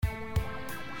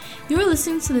You are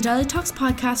listening to the Deli Talks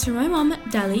podcast where my mom,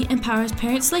 Deli, empowers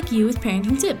parents like you with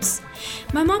parenting tips.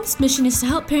 My mom's mission is to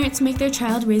help parents make their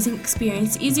child raising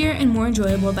experience easier and more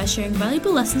enjoyable by sharing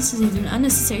valuable lessons to save them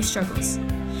unnecessary struggles.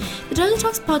 The Deli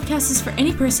Talks podcast is for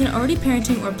any person already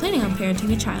parenting or planning on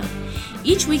parenting a child.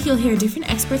 Each week you'll hear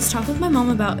different experts talk with my mom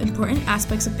about important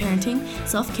aspects of parenting,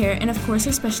 self-care, and of course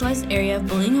her specialized area of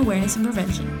bullying awareness and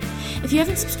prevention. If you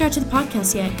haven't subscribed to the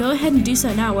podcast yet, go ahead and do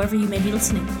so now wherever you may be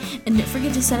listening. And don't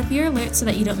forget to set up your alerts so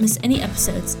that you don't miss any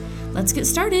episodes. Let's get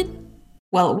started.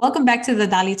 Well, welcome back to the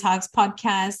Dali Talks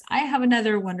podcast. I have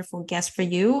another wonderful guest for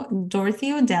you,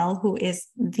 Dorothy Odell, who is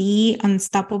the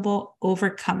unstoppable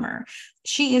overcomer.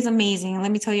 She is amazing.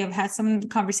 Let me tell you, I've had some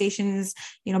conversations,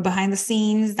 behind the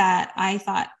scenes that I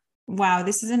thought, wow,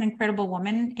 this is an incredible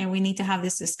woman and we need to have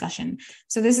this discussion.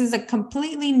 So this is a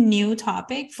completely new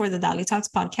topic for the Dali Talks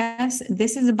podcast.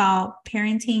 This is about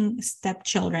parenting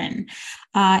stepchildren.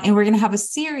 And we're going to have a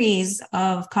series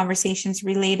of conversations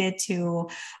related to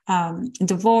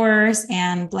divorce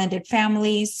and blended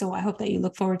families. So I hope that you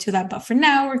look forward to that. But for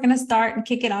now, we're going to start and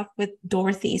kick it off with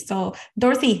Dorothy. So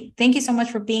Dorothy, thank you so much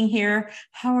for being here.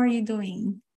 How are you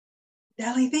doing?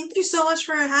 Deli, thank you so much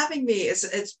for having me. It's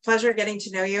a pleasure getting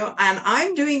to know you, and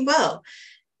I'm doing well.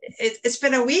 It's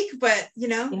been a week, but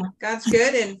God's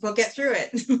good, and we'll get through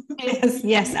it.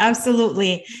 Yes,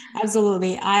 absolutely.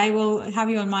 I will have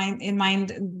you in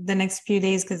mind the next few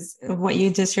days because of what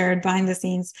you just shared behind the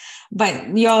scenes.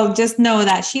 But y'all just know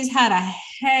that she's had a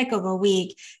heck of a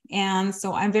week. And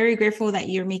so I'm very grateful that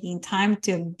you're making time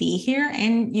to be here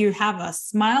and you have a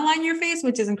smile on your face,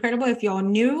 which is incredible. If y'all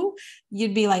knew,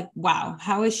 you'd be like, wow,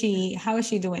 how is she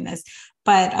doing this?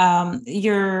 But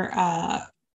your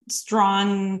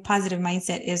strong, positive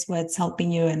mindset is what's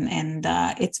helping you. And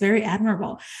it's very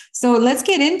admirable. So let's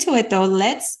get into it though.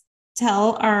 Let's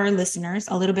tell our listeners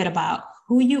a little bit about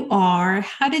who you are.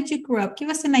 How did you grow up? Give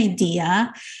us an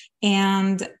idea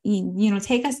and,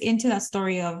 take us into that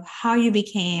story of how you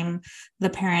became the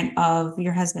parent of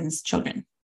your husband's children.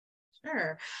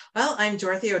 Sure. Well, I'm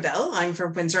Dorothy Odell. I'm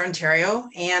from Windsor, Ontario,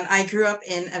 and I grew up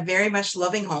in a very much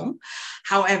loving home.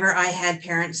 However, I had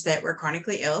parents that were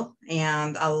chronically ill,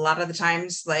 and a lot of the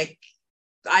times,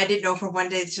 I didn't know from one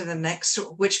day to the next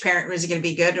which parent was going to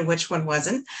be good and which one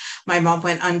wasn't. My mom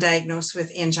went undiagnosed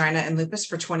with angina and lupus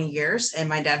for 20 years, and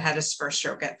my dad had his first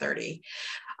stroke at 30.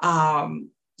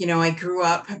 I grew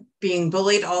up being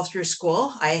bullied all through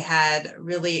school. I had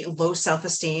really low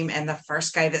self-esteem. And the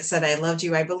first guy that said, I loved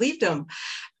you, I believed him.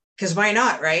 Because why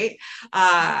not, right?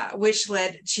 Which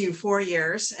led to 4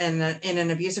 years in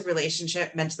an abusive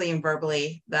relationship, mentally and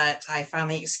verbally, that I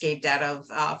finally escaped out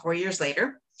of 4 years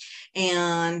later.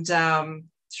 And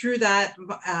through that,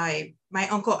 my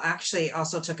uncle actually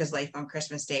also took his life on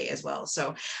Christmas Day as well.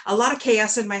 So a lot of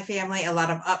chaos in my family, a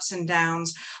lot of ups and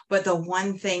downs. But the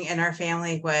one thing in our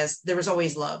family was there was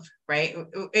always love, right?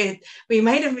 We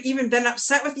might have even been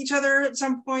upset with each other at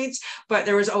some points, but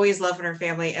there was always love in our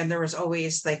family. And there was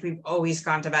always, we've always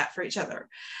gone to bat for each other.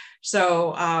 So,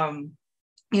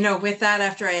 with that,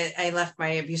 after I left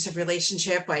my abusive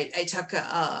relationship, I took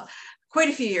quite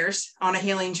a few years on a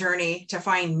healing journey to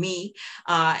find me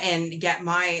and get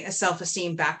my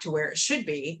self-esteem back to where it should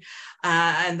be.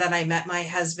 And then I met my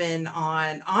husband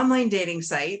on an online dating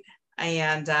site.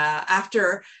 And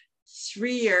after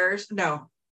 3 years, no,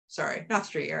 sorry, not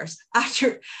 3 years.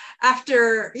 After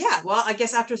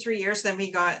 3 years, then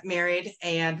we got married,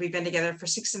 and we've been together for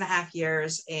 6.5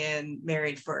 years and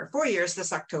married for 4 years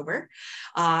this October.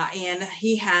 And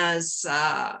he has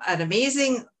an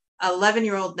amazing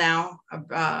 11-year-old now.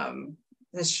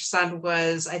 His son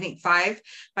was, I think, five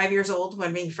years old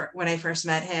when I first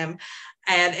met him,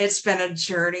 and it's been a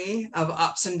journey of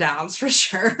ups and downs for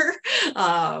sure.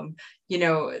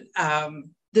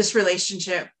 This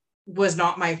relationship was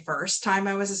not my first time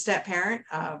I was a step parent.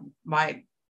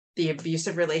 The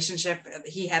abusive relationship,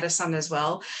 he had a son as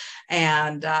well,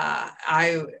 and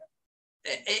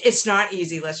it's not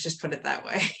easy. Let's just put it that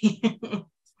way.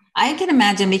 I can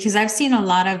imagine because I've seen a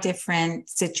lot of different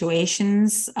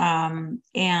situations, and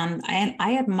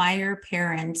I admire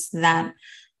parents that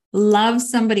love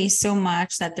somebody so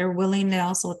much that they're willing to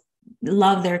also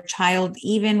love their child,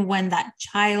 even when that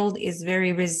child is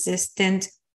very resistant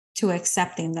to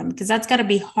accepting them, because that's got to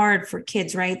be hard for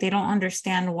kids, right? They don't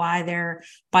understand why their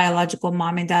biological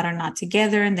mom and dad are not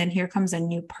together. And then here comes a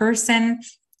new person.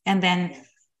 And then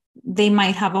they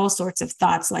might have all sorts of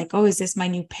thoughts like, oh, is this my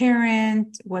new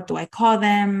parent? What do I call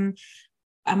them?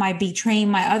 Am I betraying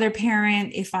my other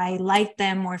parent if I like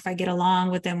them, or if I get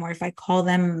along with them, or if I call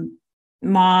them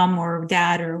mom or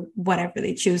dad or whatever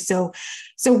they choose? So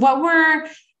what were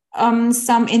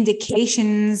some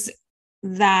indications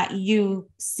that you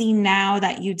see now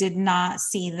that you did not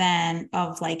see then,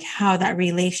 of like how that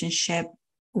relationship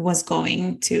was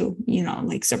going to,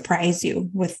 like surprise you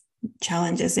with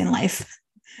challenges in life?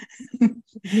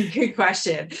 Good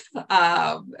question.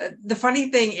 The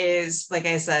funny thing is, like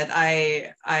I said,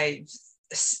 I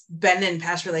been in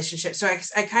past relationships, so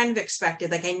I kind of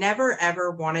expected, like, I never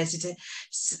ever wanted to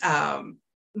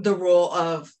the role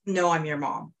of, no, I'm your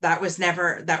mom. That was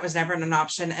never an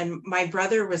option. And my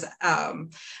brother was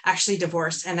actually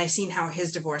divorced, and I seen how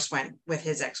his divorce went with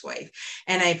his ex-wife.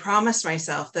 And I promised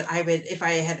myself that I would, if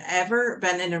I had ever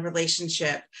been in a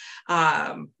relationship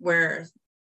where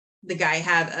the guy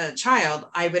had a child,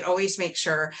 I would always make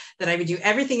sure that I would do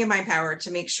everything in my power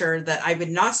to make sure that I would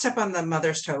not step on the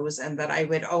mother's toes, and that I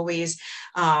would always,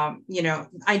 I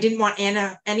didn't want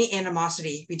any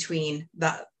animosity between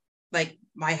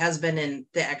my husband and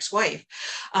the ex-wife.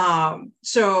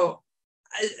 So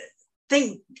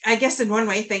I guess in one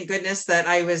way, thank goodness that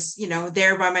I was,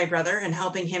 there by my brother and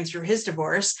helping him through his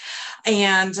divorce.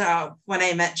 And when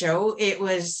I met Joe, it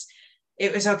was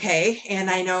okay. And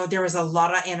I know there was a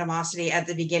lot of animosity at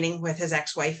the beginning with his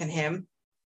ex-wife and him.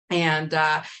 And,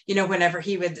 whenever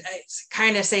he would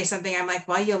kind of say something, I'm like,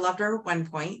 well, you loved her at one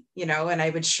point, and I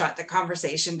would shut the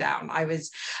conversation down. I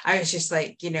was just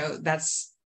like,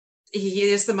 he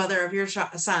is the mother of your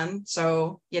son.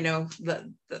 So,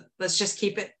 let's just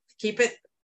keep it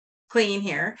clean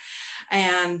here.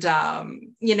 And,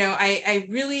 I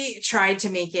really tried to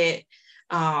make it,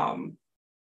 like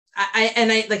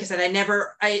I said,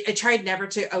 I tried never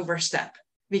to overstep,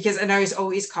 and I was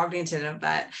always cognizant of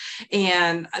that.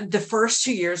 And the first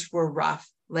 2 years were rough,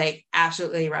 like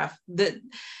absolutely rough.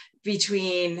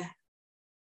 Between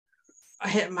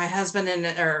my husband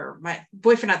or my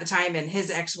boyfriend at the time and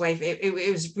his ex-wife, it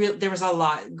was real. There was a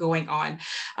lot going on.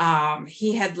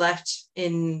 He had left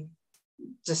in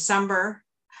December,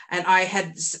 and I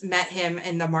had met him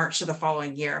in the March of the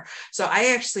following year. So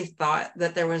I actually thought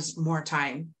that there was more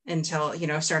time until,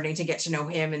 starting to get to know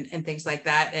him and things like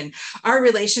that. And our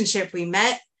relationship, we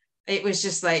met, it was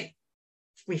just like,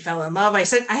 we fell in love. I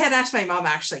had asked my mom,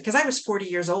 actually, because I was 40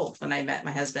 years old when I met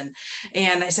my husband.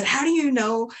 And I said, how do you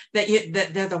know that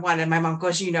they're the one? And my mom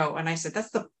goes, And I said,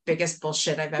 that's the biggest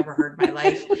bullshit I've ever heard in my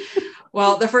life.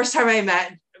 Well, the first time I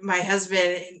met my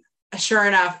husband, sure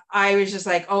enough, I was just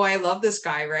like, oh, I love this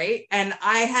guy, right? And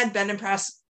I had been in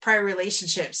prior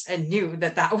relationships and knew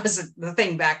that was the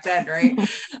thing back then,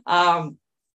 right?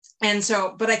 And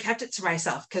so, but I kept it to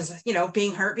myself because,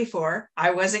 being hurt before,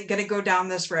 I wasn't going to go down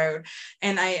this road.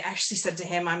 And I actually said to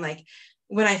him, I'm like,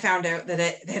 when I found out that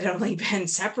it had only been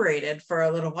separated for a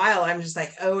little while, I'm just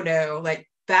like, oh no, like,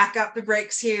 back up the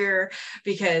brakes here,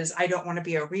 because I don't want to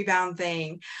be a rebound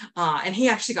thing. And he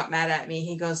actually got mad at me.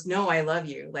 He goes, no, I love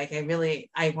you. Like, I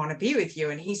want to be with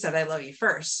you. And he said, I love you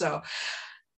first. So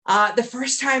the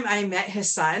first time I met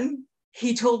his son,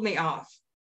 he told me off,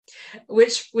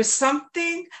 which was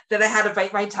something that I had to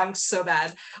bite my tongue so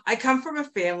bad. I come from a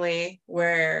family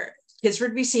where kids were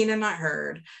to be seen and not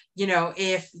heard.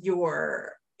 If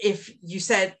your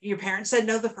parents said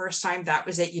no the first time, that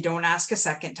was it. You don't ask a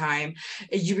second time.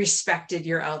 You respected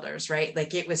your elders, right?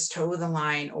 Like, it was toe the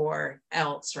line or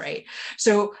else, right?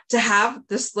 So to have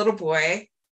this little boy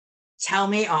tell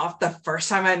me off the first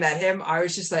time I met him, I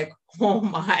was just like, oh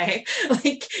my,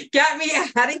 like, get me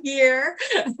out of here.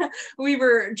 We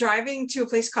were driving to a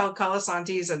place called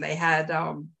Colasantes, and they had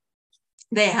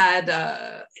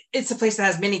it's a place that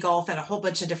has mini golf and a whole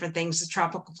bunch of different things,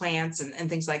 tropical plants and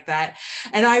things like that.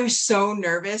 And I was so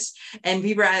nervous. And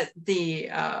we were at the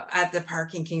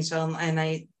park in Kingsville,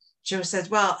 and Joe said,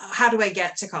 well, how do I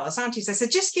get to Colasantes? I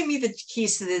said, just give me the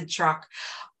keys to the truck.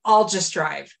 I'll just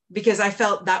drive, because I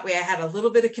felt that way I had a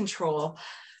little bit of control.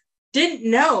 Didn't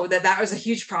know that was a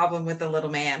huge problem with the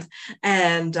little man.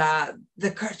 And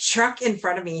the truck in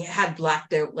front of me had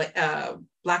blacked out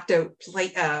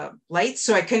lights,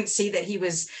 so I couldn't see that he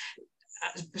was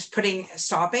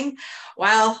stopping.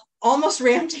 Well, almost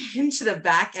rammed into the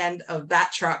back end of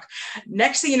that truck.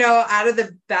 Next thing you know, out of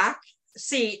the back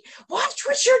seat, watch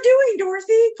what you're doing,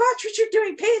 Dorothy. Watch what you're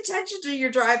doing. Pay attention to your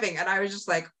driving. And I was just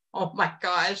like, oh my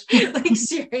gosh, like,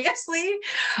 seriously?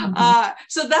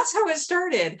 So that's how it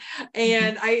started.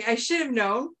 And I should have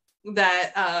known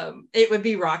that it would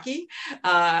be rocky.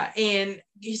 And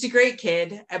he's a great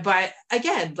kid. But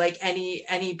again, like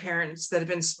any parents that have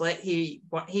been split, he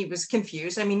was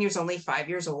confused. I mean, he was only 5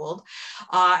 years old.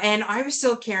 And I was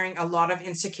still carrying a lot of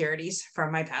insecurities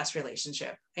from my past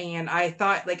relationship. And I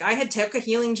thought, like, I had took a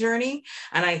healing journey,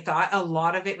 and I thought a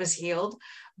lot of it was healed.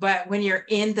 But when you're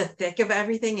in the thick of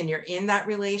everything and you're in that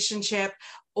relationship,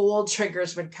 old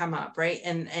triggers would come up, right?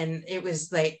 And it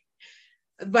was like,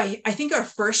 but I think our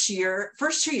first 2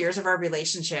 years of our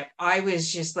relationship, I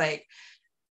was just like,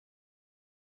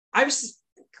 I was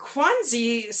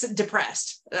quasi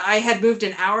depressed. I had moved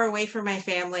an hour away from my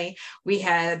family. We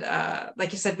had,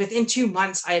 like I said, within 2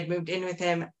 months, I had moved in with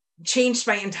him, changed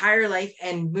my entire life,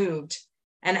 and moved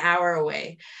an hour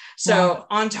away. So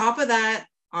on top of that,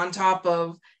 on top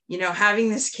of, having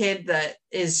this kid that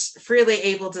is freely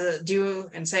able to do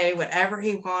and say whatever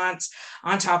he wants,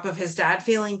 on top of his dad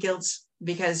feeling guilt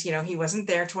because, he wasn't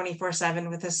there 24/7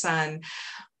 with his son,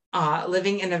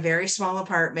 living in a very small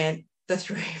apartment, the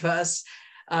three of us,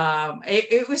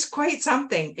 it was quite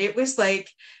something. It was like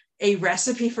a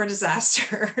recipe for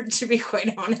disaster, to be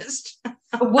quite honest.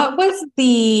 What was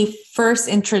the first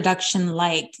introduction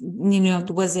like?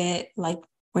 Was it like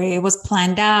where it was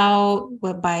planned out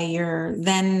by your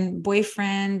then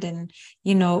boyfriend, and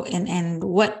and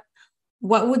what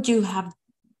would you have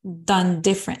done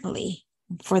differently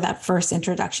for that first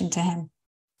introduction to him?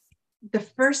 So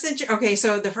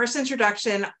the first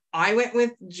introduction, I went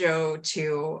with Joe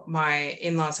to my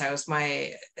in-laws' house,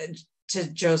 to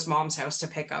Joe's mom's house to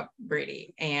pick up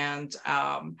Brady. And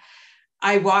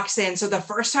I walked in. So the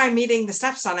first time meeting the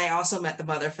stepson, I also met the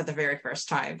mother for the very first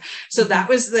time. So that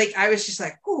was like, I was just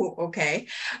like, oh, okay.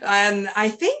 And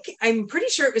I'm pretty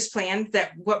sure it was planned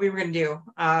that what we were going to do.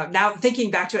 Now thinking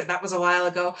back to it, that was a while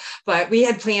ago, but we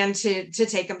had planned to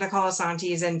take him to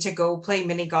Colasantes and to go play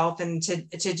mini golf and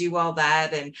to do all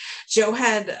that. And Joe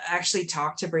had actually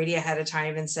talked to Brady ahead of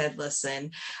time and said,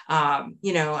 listen,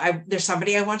 there's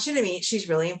somebody I want you to meet. She's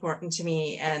really important to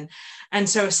me. And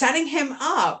so setting him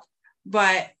up.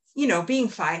 But, being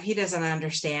 5, he doesn't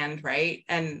understand, right?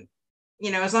 And,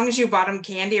 as long as you bought him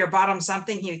candy or bought him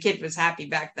something, the kid was happy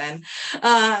back then.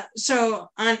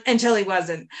 Until he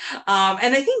wasn't.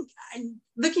 And I think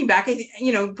looking back,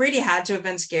 Brady had to have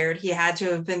been scared. He had to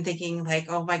have been thinking like,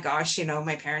 oh my gosh,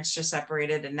 my parents just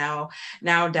separated and now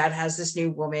dad has this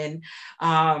new woman.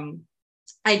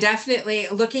 I definitely,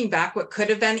 looking back, what could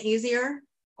have been easier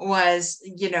was,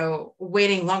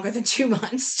 waiting longer than 2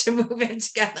 months to move in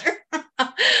together.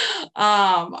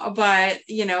 But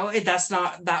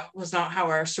that was not how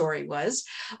our story was.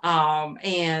 I,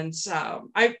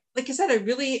 like I said, I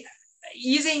really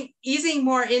easing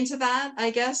more into that, I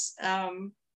guess.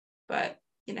 But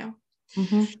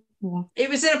it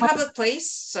was in a public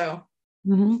place. So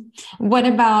what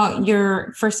about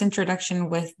your first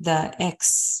introduction with the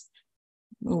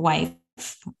ex-wife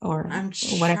or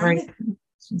whatever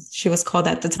she was called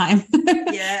at the time?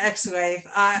 Yeah, ex-wife.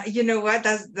 You know what?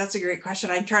 That's a great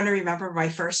question. I'm trying to remember my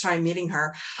first time meeting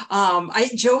her.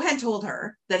 Joe had told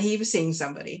her that he was seeing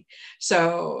somebody,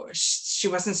 so she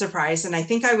wasn't surprised. And I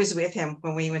think I was with him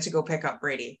when we went to go pick up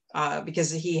Brady,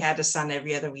 because he had a son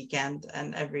every other weekend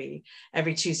and every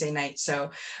Tuesday night.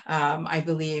 So I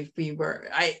believe we were.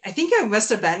 I think I must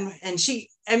have been,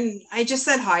 and I just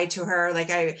said hi to her,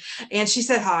 and she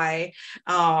said hi.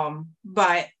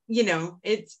 But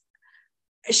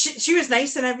she was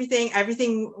nice and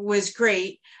everything was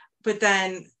great. But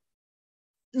then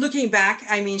looking back,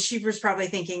 I mean, she was probably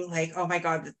thinking like, oh my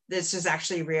God, this is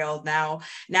actually real.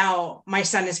 Now my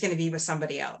son is going to be with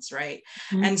somebody else. Right.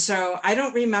 Mm-hmm. And so I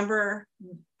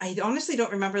honestly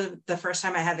don't remember the first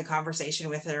time I had the conversation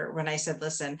with her when I said,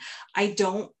 listen, I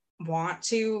don't want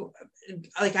to,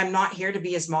 I'm not here to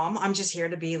be his mom. I'm just here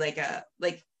to be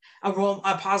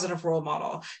a positive role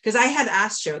model. Because I had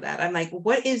asked Joe that. I'm like,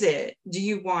 what is it do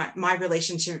you want my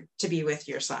relationship to be with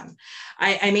your son?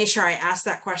 I made sure I asked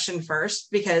that question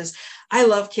first, because I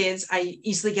love kids. I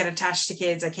easily get attached to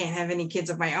kids. I can't have any kids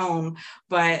of my own,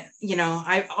 but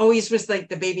I always was like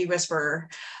the baby whisperer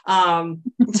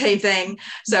type thing.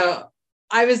 So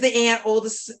I was the aunt,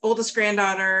 oldest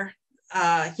granddaughter,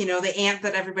 the aunt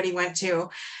that everybody went to.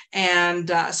 And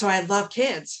so I love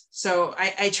kids. So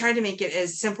I try to make it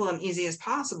as simple and easy as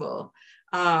possible,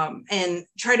 and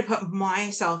try to put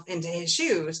myself into his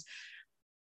shoes.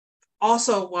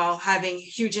 Also, while having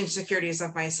huge insecurities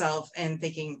of myself and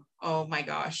thinking, oh my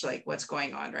gosh, what's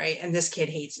going on, right? And this kid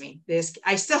hates me.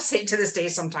 I still say to this day,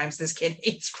 sometimes this kid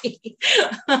hates me.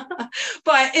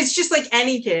 But it's just like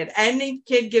any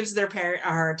kid gives their parent a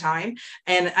hard time.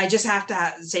 And I just have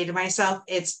to say to myself,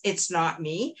 it's not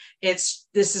me. This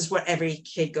is what every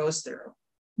kid goes through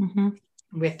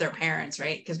with their parents,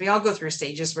 right? Because we all go through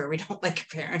stages where we don't like our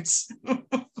parents.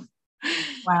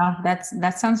 Wow,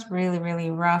 that sounds really, really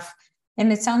rough.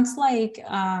 And it sounds like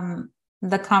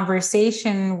the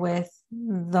conversation with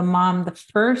the mom the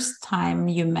first time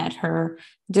you met her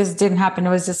just didn't happen. It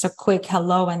was just a quick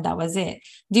hello and that was it.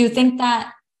 Do you think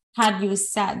that had you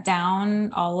sat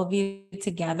down, all of you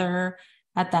together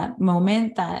at that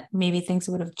moment, that maybe things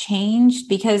would have changed?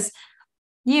 Because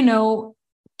you know,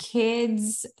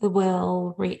 kids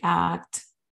will react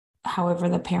however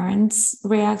the parents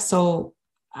react. So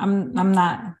I'm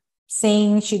not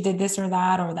saying she did this or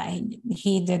that, or that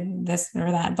he did this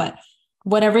or that, but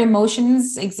whatever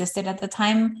emotions existed at the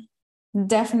time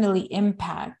definitely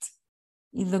impact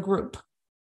the group.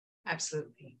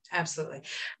 Absolutely. Absolutely.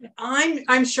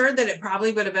 I'm sure that it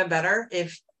probably would have been better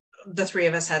if the three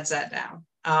of us had sat down.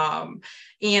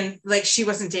 And like, she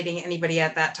wasn't dating anybody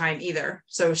at that time either.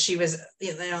 So she was,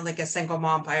 you know, like a single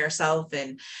mom by herself.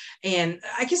 And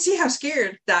I can see how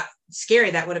scary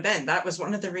that would have been. That was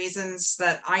one of the reasons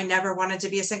that I never wanted to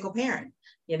be a single parent.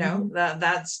 You know,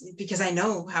 that's because I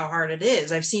know how hard it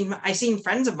is. I've seen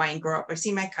friends of mine grow up. I've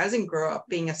seen my cousin grow up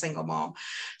being a single mom.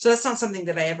 So that's not something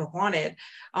that I ever wanted.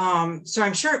 So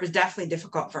I'm sure it was definitely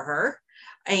difficult for her.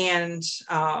 And,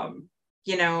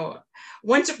 you know,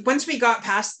 once we got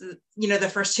past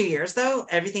the first 2 years, though,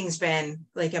 everything's been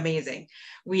like amazing.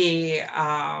 We,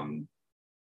 I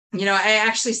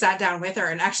actually sat down with her,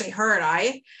 and actually her and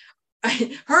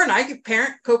I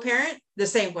co-parent the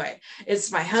same way.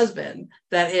 It's my husband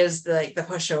that is the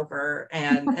pushover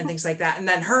and things like that. And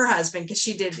then her husband, because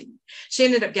she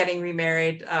ended up getting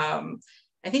remarried. I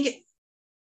think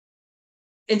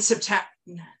in September.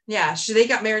 Yeah. They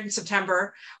got married in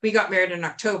September. We got married in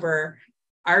October.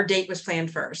 Our date was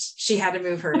planned first. She had to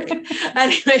move her date.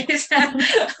 Anyways. Of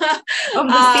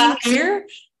the same year?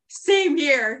 Same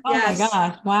year. Oh yes. My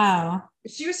God. Wow.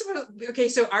 She was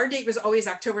so our date was always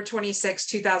October 26,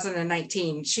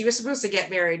 2019. She was supposed to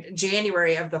get married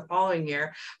January of the following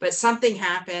year, but something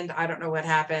happened. I don't know what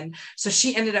happened. So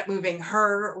she ended up moving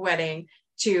her wedding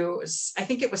to, I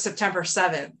think it was September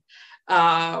 7th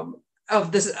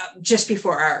of this, just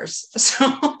before ours. So,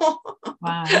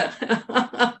 wow.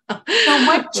 So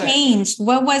what changed?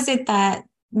 What was it that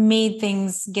made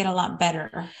things get a lot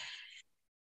better?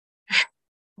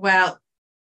 Well,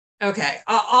 okay,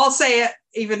 I'll say it,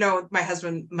 even though my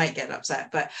husband might get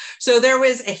upset. But so there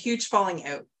was a huge falling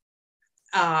out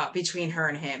between her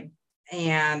and him.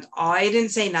 And I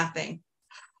didn't say nothing.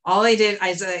 All I did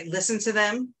is I listened to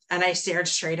them, and I stared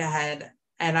straight ahead.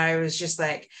 And I was just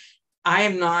like, I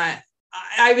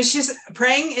was just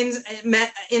praying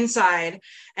inside.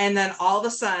 And then all of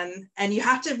a sudden, and you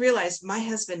have to realize my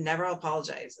husband never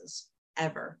apologizes,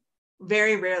 ever.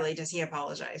 Very rarely does he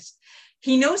apologize.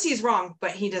 He knows he's wrong,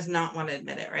 but he does not want to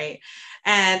admit it, right?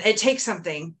 And it takes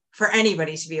something for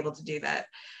anybody to be able to do that.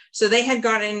 So they had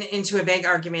gotten into a big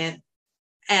argument,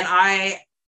 and I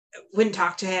wouldn't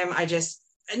talk to him.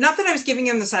 Not that I was giving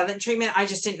him the silent treatment, I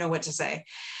just didn't know what to say.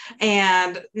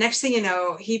 And next thing you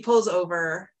know, he pulls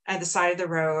over at the side of the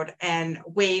road and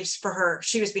waves for her.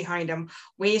 She was behind him,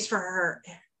 waves for her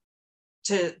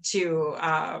to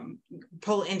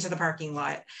pull into the parking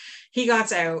lot. He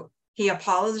got out. He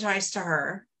apologized to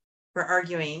her for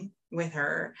arguing with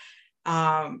her,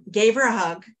 gave her a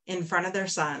hug in front of their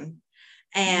son,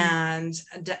 and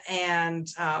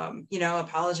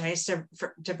apologized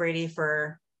to Brady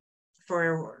for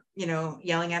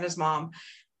yelling at his mom.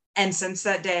 And since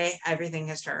that day, everything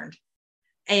has turned.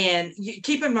 And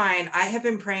keep in mind, I have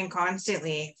been praying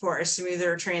constantly for a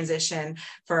smoother transition,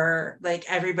 for like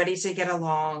everybody to get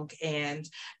along. And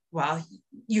well,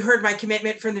 you heard my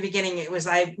commitment from the beginning. It was,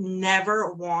 I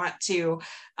never want to,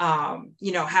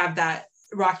 have that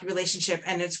rocky relationship,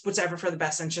 and it's whatever for the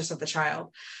best interest of the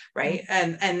child. Right.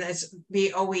 Mm-hmm. And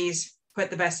we always put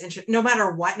the best interest, no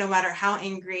matter what, no matter how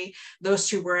angry those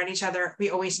two were at each other, we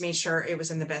always made sure it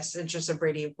was in the best interest of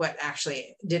Brady, what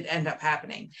actually did end up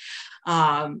happening.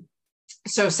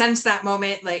 So since that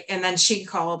moment, and then she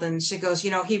called and she goes,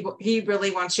 he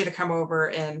really wants you to come over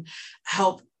and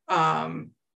help,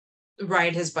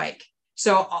 ride his bike.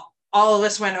 So all of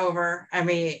us went over. I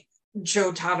mean,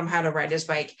 Joe taught him how to ride his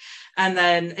bike. And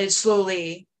then it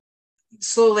slowly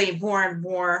more and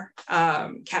more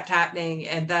kept happening.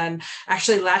 And then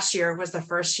actually last year was the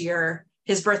first year,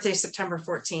 his birthday, September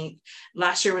 14th.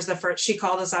 Last year was the first, she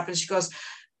called us up and she goes,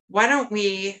 why don't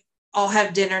we all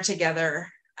have dinner together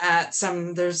at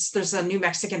there's a new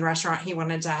Mexican restaurant he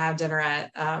wanted to have dinner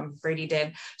at, Brady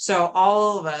did. So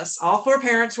all of us, all four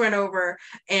parents went over,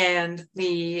 and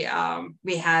we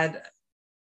had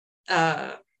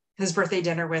his birthday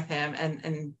dinner with him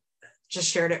and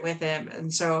just shared it with him.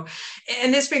 And so,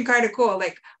 and it's been kind of cool.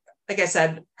 Like I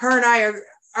said, her and I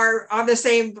are on the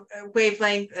same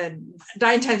wavelength, and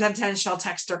 9 times out of 10 she'll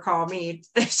text or call me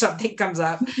if something comes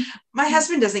up. My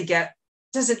husband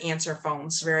doesn't answer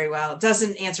phones very well,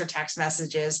 doesn't answer text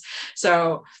messages.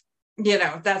 So,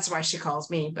 that's why she calls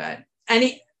me. But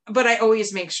I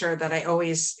always make sure that I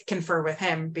always confer with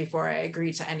him before I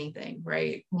agree to anything,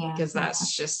 right? Yeah, because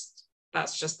that's just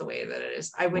that's just the way that it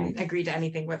is. I wouldn't agree to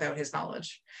anything without his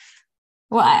knowledge.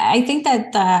 Well, I think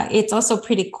that it's also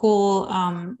pretty cool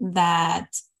that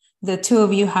the two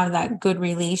of you have that good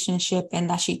relationship and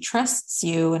that she trusts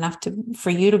you enough for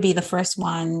you to be the first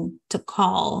one to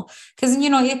call. Because,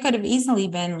 it could have easily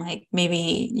been like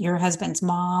maybe your husband's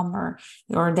mom or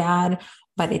your dad,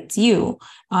 but it's you.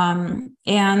 And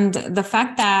the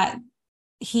fact that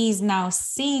he's now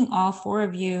seeing all four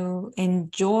of you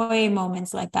enjoy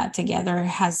moments like that together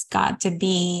has got to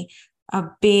be a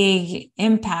big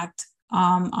impact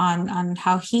on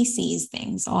how he sees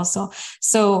things also.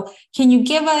 So can you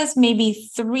give us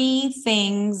maybe 3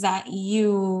 things that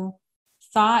you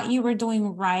thought you were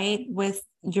doing right with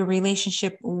your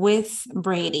relationship with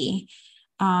Brady?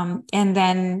 And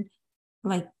then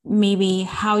like maybe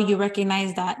how you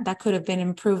recognize that could have been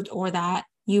improved, or that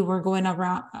you were going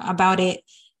around about it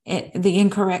the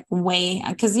incorrect way.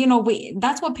 Because,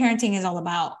 that's what parenting is all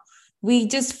about. We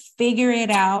just figure it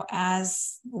out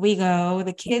as we go.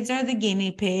 The kids are the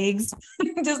guinea pigs,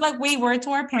 just like we were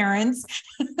to our parents.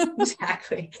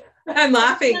 Exactly. I'm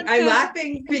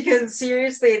laughing because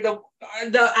seriously,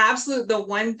 the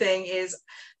one thing is,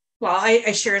 well,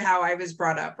 I shared how I was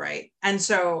brought up, right? And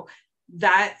so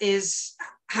that is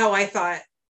how I thought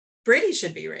Brady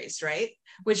should be raised, right?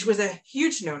 Which was a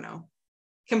huge no-no,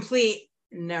 complete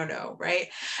no-no, right?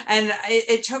 And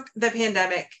it took the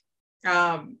pandemic.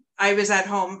 I was at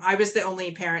home. I was the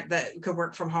only parent that could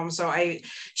work from home. So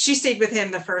she stayed with him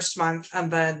the first month.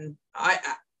 And then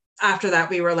after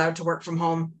that, we were allowed to work from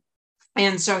home.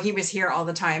 And so he was here all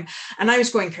the time. And I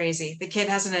was going crazy. The kid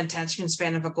has an attention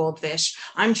span of a goldfish.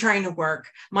 I'm trying to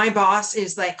work. My boss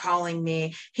is like calling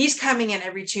me. He's coming in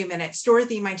every 2 minutes.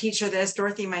 Dorothy, my teacher this.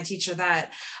 Dorothy, my teacher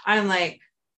that. I'm like,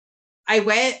 I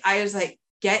was like,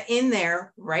 get in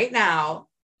there right now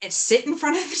and sit in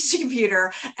front of the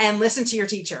computer and listen to your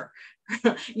teacher.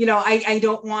 I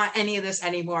don't want any of this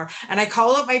anymore. And I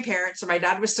call up my parents, and my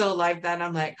dad was still alive then.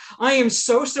 I'm like, I am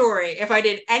so sorry if I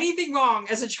did anything wrong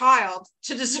as a child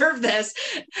to deserve this.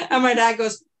 And my dad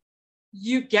goes,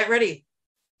 you get ready.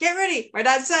 My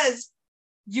dad says,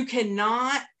 you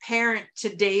cannot parent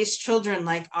today's children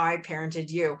like I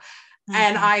parented you. Mm-hmm.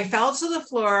 And I fell to the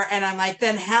floor, and I'm like,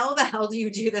 then how the hell do you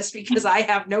do this? Because I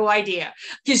have no idea,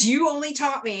 because you only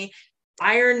taught me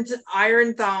iron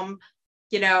thumb,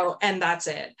 and that's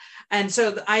it. And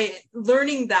so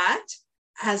learning that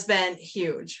has been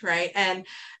huge. Right. And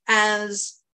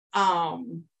as, I'll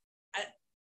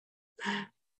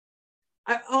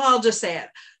just say it.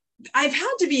 I've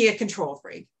had to be a control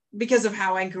freak because of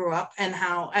how I grew up and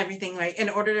how everything, like in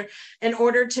order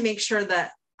to make sure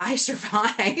that I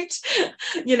survived,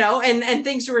 and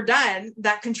things were done,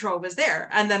 that control was there.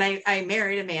 And then I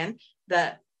married a man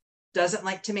that doesn't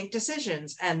like to make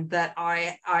decisions, and that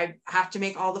I have to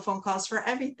make all the phone calls for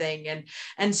everything.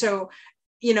 And so,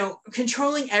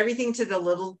 controlling everything to the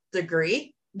little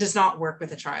degree does not work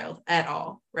with a child at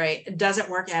all, right? It doesn't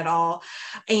work at all.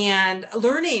 And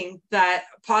learning that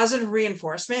positive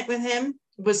reinforcement with him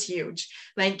was huge.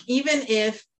 Like, even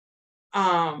if,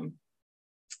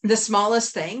 the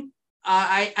smallest thing,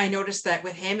 I noticed that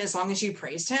with him, as long as you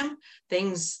praised him,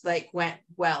 things like went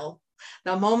well.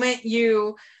 The moment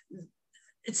you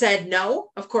said no,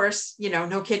 of course,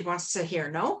 no kid wants to hear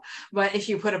no, but if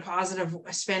you put a positive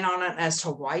spin on it as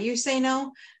to why you say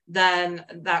no, then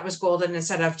that was golden,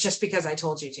 instead of just because I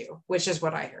told you to, which is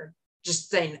what I heard.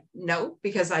 Just saying no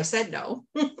because I said no.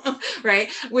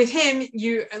 Right. With him,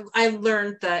 I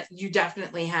learned that you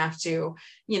definitely have to,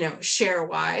 share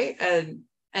why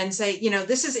and say,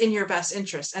 this is in your best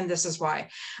interest, and this is why.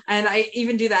 And I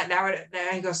even do that now.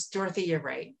 And he goes, Dorothy, you're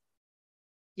right.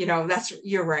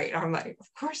 You're right. I'm like,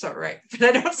 of course I'm right, but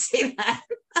I don't say that.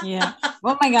 Yeah.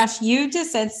 Oh my gosh. You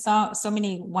just said so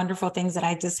many wonderful things that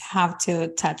I just have to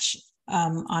touch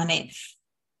on it.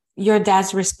 Your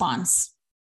dad's response.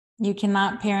 You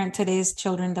cannot parent today's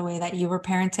children the way that you were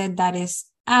parented. That is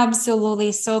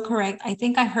absolutely so correct. I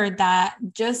think I heard that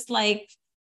just like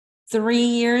 3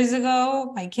 years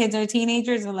ago. My kids are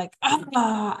teenagers. They're like,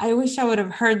 I wish I would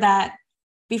have heard that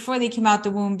before they came out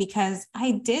the womb, because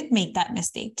I did make that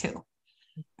mistake too,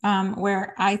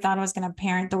 where I thought I was going to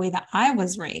parent the way that I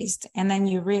was raised. And then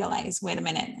you realize, wait a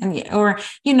minute.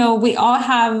 We all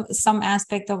have some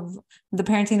aspect of the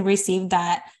parenting received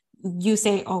that you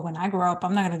say, oh, when I grow up,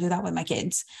 I'm not going to do that with my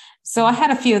kids. So I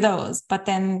had a few of those, but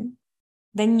then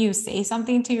you say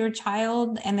something to your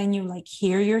child, and then you like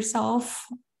hear yourself,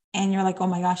 and you're like, oh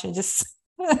my gosh, I just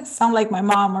sound like my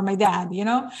mom or my dad,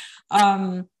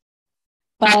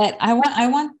 But I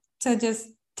want to just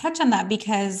touch on that,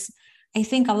 because I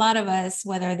think a lot of us,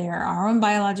 whether they're our own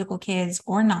biological kids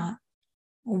or not,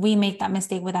 we make that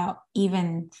mistake without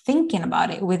even thinking about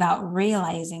it, without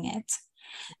realizing it.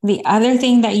 The other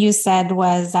thing that you said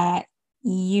was that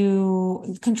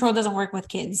control doesn't work with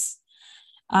kids.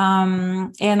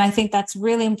 And I think that's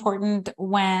really important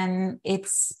when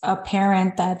it's a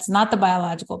parent that's not the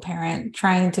biological parent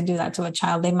trying to do that to a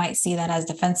child. They might see that as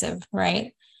defensive,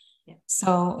 right? Yeah.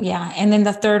 So, yeah. And then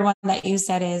the third one that you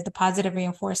said is the positive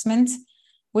reinforcement,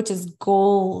 which is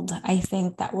gold. I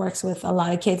think that works with a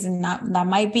lot of kids, and that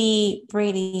might be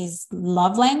Brady's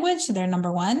love language. They're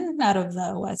number one out of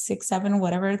the 6, 7,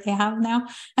 whatever they have now.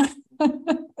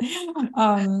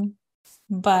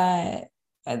 But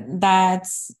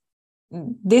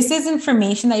this is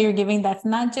information that you're giving that's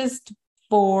not just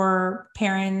for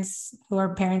parents who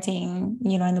are parenting,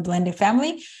 in the blended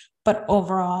family, but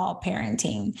overall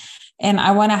parenting. And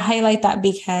I want to highlight that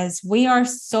because we are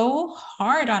so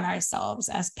hard on ourselves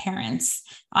as parents.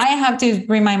 I have to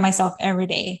remind myself every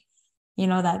day,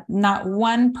 that not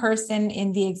one person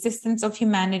in the existence of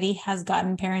humanity has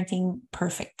gotten parenting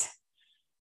perfect.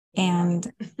 And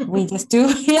we just do,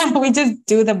 we just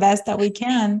do the best that we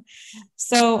can.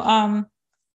 So,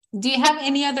 do you have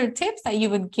any other tips that you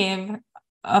would give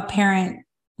a parent,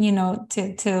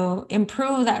 to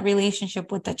improve that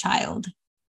relationship with the child?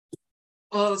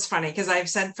 Well, it's funny because I've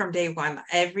said from day one,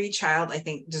 every child I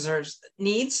think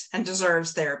needs and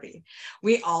deserves therapy.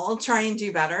 We all try and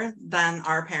do better than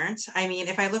our parents. I mean,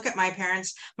 if I look at my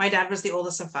parents, my dad was the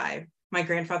oldest of 5. My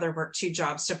grandfather worked 2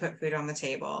 jobs to put food on the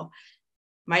table.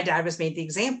 My dad was made the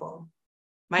example.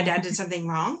 My dad did something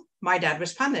wrong. My dad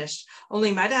was punished.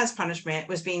 Only my dad's punishment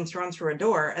was being thrown through a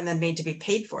door and then made to be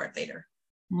paid for it later.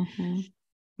 Mm-hmm.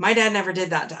 My dad never did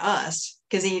that to us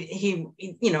because he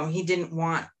didn't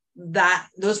want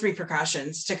those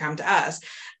repercussions to come to us.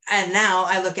 And now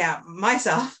I look at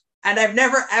myself and I've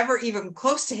never, ever even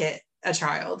close to hit a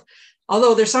child.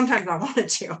 Although there's sometimes I wanted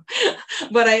to,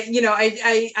 but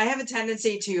I have a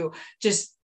tendency to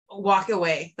just walk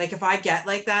away. Like if I get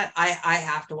like that, I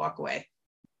have to walk away.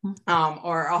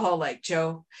 Or I'll like,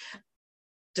 Joe,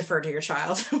 defer to your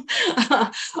child.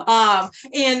 That's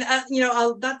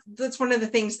one of the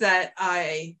things that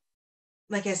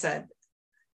like I said,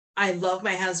 I love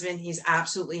my husband. He's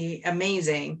absolutely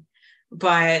amazing,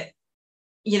 but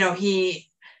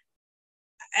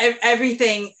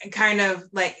everything kind of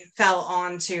like fell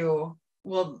onto,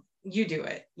 well, you do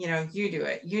it.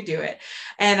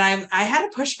 And I had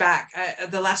to push back.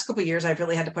 The last couple of years, I've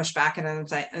really had to push back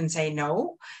and say,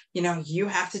 no, you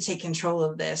have to take control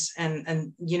of this.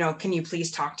 And can you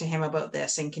please talk to him about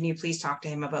this? And can you please talk to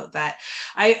him about that?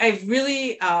 I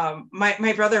really,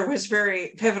 my brother was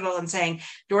very pivotal in saying,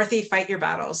 Dorothy, fight your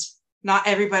battles. Not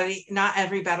every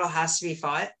battle has to be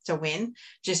fought to win.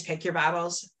 Just pick your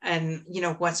battles and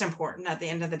what's important at the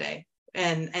end of the day.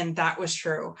 And that was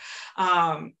true.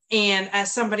 And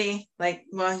as somebody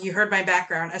you heard my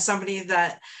background, as somebody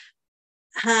that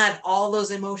had all those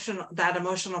emotional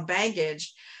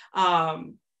baggage, I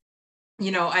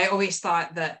always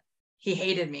thought that he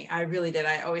hated me. I really did.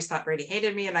 I always thought Brady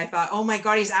hated me. And I thought, oh my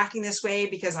God, he's acting this way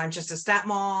because I'm just a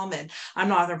stepmom and I'm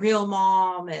not a real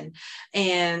mom.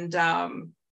 And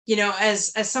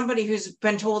as somebody who's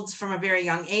been told from a very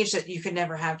young age that you could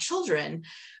never have children,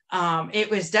 it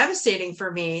was devastating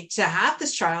for me to have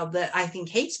this child that I think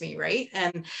hates me. Right.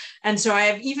 And so I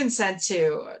have even said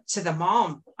to the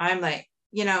mom, I'm like,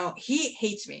 he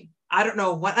hates me. I don't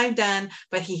know what I've done,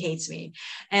 but he hates me.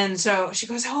 And so she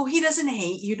goes, oh, he doesn't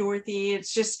hate you, Dorothy.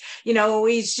 It's just,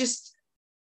 he's just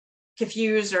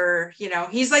confused or,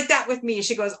 he's like that with me.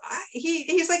 She goes,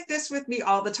 he's like this with me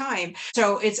all the time.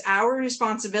 So it's our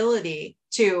responsibility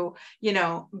to,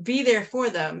 be there for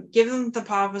them, give them the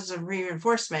positive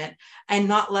reinforcement and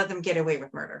not let them get away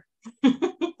with murder.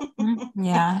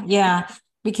 Yeah.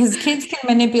 Because kids can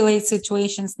manipulate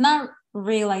situations, not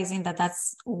realizing that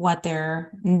that's what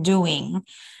they're doing.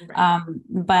 Right.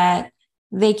 But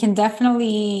they can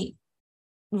definitely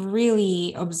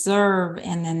really observe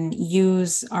and then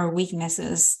use our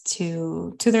weaknesses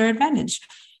to their advantage.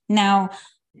 Now,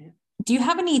 do you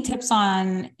have any tips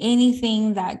on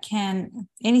anything that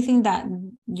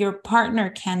your partner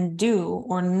can do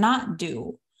or not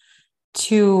do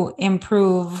to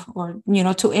improve or,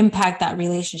 to impact that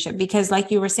relationship? Because like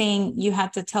you were saying, you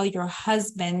had to tell your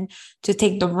husband to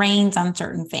take the reins on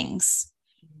certain things.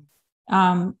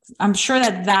 I'm sure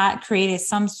that created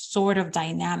some sort of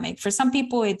dynamic. For some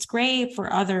people, it's great.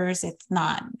 For others, it's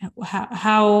not.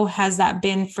 How has that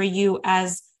been for you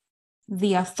as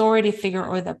the authority figure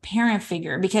or the parent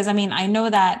figure? Because I know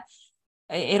that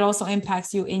it also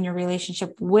impacts you in your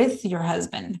relationship with your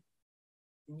husband.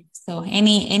 So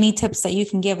any tips that you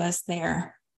can give us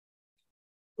there?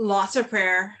 lots of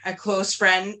prayer, a close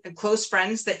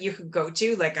friends that you could go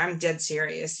to. Like, I'm dead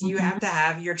serious. You have to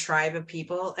have your tribe of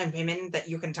people and women that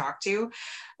you can talk to.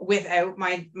 Without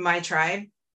my tribe,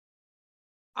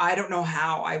 I don't know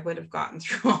how I would have gotten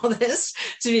through all this,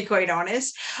 to be quite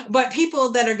honest. But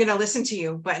people that are going to listen to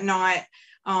you, but not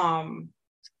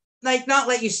not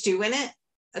let you stew in it.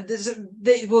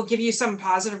 They will give you some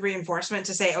positive reinforcement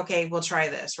to say, okay, we'll try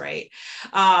this, right?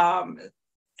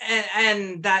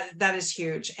 And that is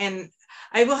huge. And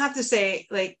I will have to say,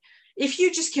 like, if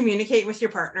you just communicate with your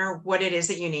partner what it is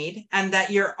that you need, and that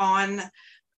you're on,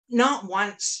 not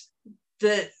once,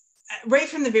 right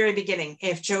from the very beginning,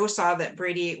 if Joe saw that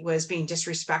Brady was being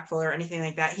disrespectful or anything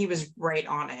like that, he was right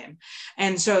on him.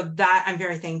 And so that I'm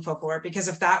very thankful for, because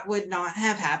if that would not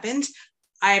have happened,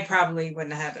 I probably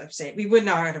wouldn't have had to say, we would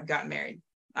not have gotten married.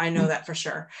 I know that for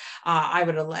sure. I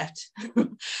would have left.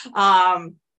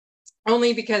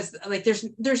 Only because, like,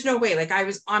 there's no way, like,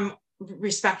 I'm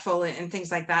respectful and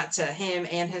things like that to him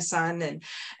and his son,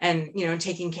 and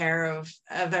taking care of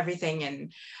everything,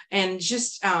 and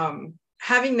just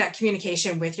having that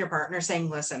communication with your partner, saying,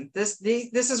 listen, this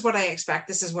is what I expect,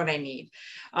 this is what I need.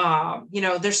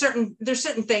 There's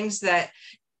certain things that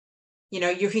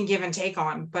you can give and take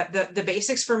on, but the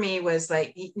basics for me was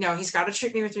like, he's got to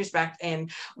treat me with respect, and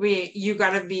you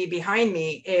got to be behind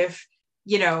me if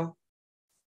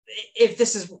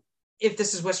this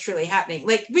is what's truly happening,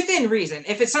 like, within reason.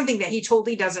 If it's something that he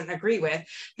totally doesn't agree with,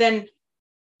 then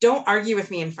don't argue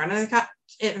with me in front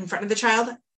of the child.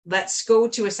 Let's go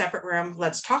to a separate room.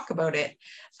 Let's talk about it.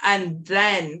 And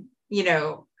then,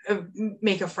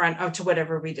 make a front up to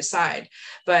whatever we decide.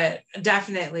 But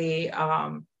definitely,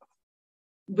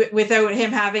 without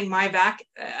him having my back,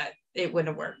 it wouldn't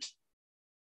have worked.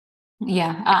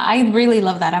 Yeah, I really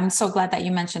love that. I'm so glad that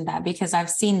you mentioned that, because I've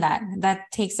seen that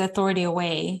takes authority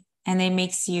away, and it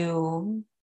makes you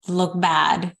look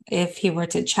bad if he were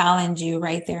to challenge you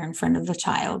right there in front of the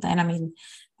child. And I mean,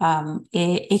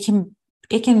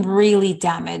 it can really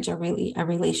damage a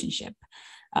relationship.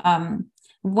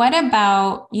 What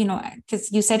about,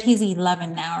 because you said he's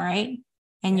 11 now, right?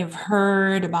 And you've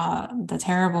heard about the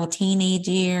terrible teenage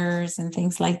years and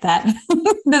things like that.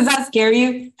 Does that scare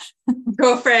you?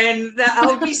 Girlfriend, that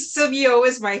LBCBO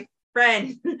is my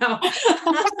friend. No.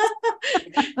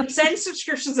 Send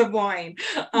subscriptions of wine.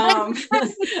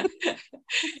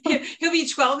 He'll be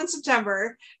 12 in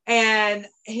September, and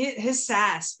his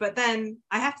sass. But then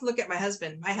I have to look at my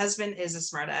husband. My husband is a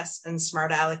smart ass and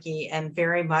smart alecky, and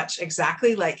very much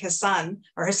exactly like his son,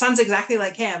 or his son's exactly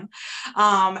like him.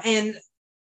 And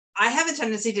I have a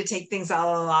tendency to take things a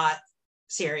lot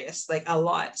serious, like a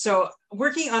lot. So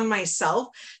working on myself,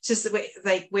 just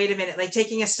wait a minute, like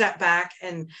taking a step back.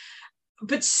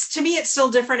 But to me, it's still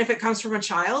different if it comes from a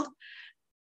child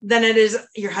than it is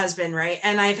your husband, right?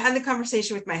 And I've had the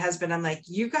conversation with my husband. I'm like,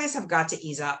 you guys have got to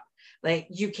ease up. Like,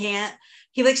 you can't,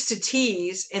 he likes to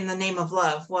tease in the name of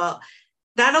love. Well,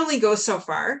 that only goes so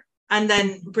far. And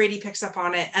then Brady picks up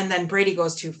on it, and then Brady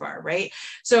goes too far, right?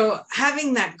 So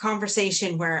having that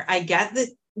conversation where I get that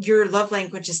your love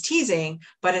language is teasing,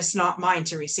 but it's not mine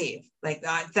to receive, like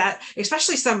that,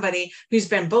 especially somebody who's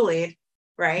been bullied,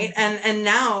 right? And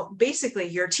now basically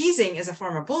your teasing is a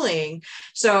form of bullying.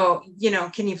 So,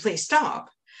 can you please stop?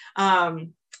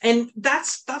 And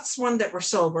that's one that we're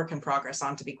still a work in progress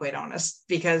on, to be quite honest,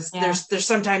 because there's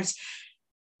sometimes,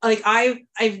 like, I've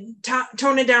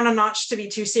toned it down a notch to be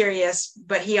too serious,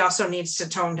 but he also needs to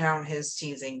tone down his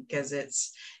teasing, because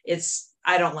it's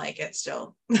I don't like it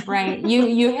still. Right.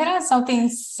 You hit on something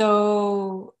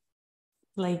so,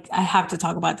 like, I have to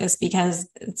talk about this because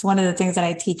it's one of the things that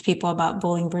I teach people about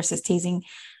bullying versus teasing.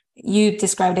 You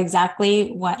described exactly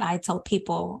what I tell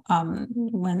people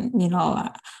when,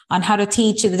 on how to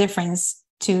teach the difference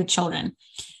to children.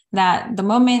 That the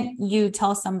moment you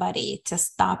tell somebody to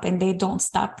stop and they don't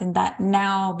stop, then that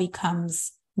now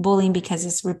becomes bullying, because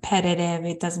it's repetitive.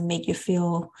 It doesn't make you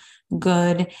feel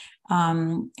good.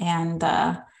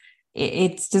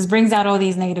 It just brings out all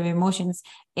these negative emotions.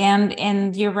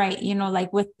 And you're right,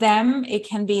 like with them, it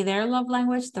can be their love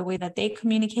language, the way that they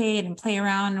communicate and play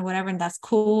around or whatever. And that's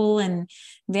cool and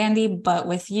dandy. But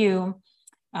with you,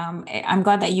 I'm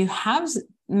glad that you have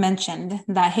mentioned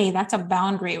that, hey, that's a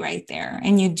boundary right there,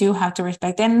 and you do have to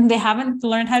respect. And they haven't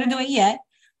learned how to do it yet,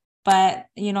 but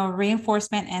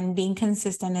reinforcement and being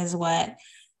consistent is what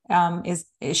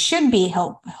it should be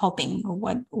helping,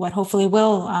 what hopefully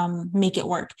will make it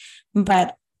work.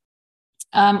 But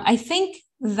I think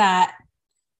that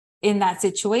in that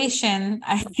situation,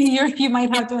 you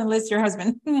might have to enlist your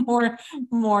husband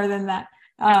more than that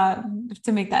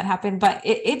to make that happen. But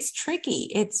it's tricky.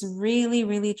 It's really,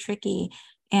 really tricky.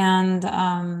 And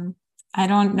I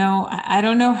don't know. I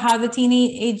don't know how the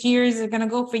teenage years are going to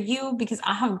go for you, because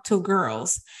I have two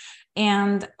girls.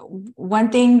 And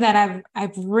one thing that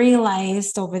I've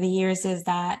realized over the years is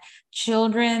that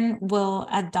children will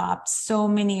adopt so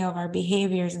many of our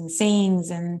behaviors and sayings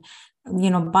and,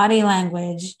 body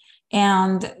language.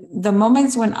 And the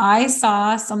moments when I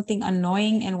saw something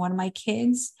annoying in one of my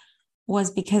kids was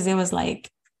because it was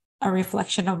like a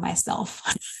reflection of myself.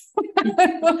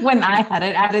 When I had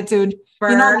an attitude,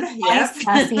 Burn, my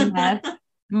sassiness,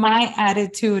 my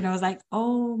attitude, I was like,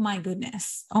 oh my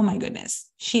goodness,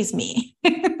 she's me.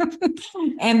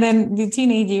 And then the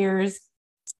teenage years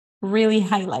really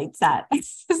highlights that.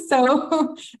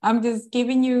 So I'm just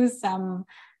giving you some,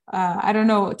 I don't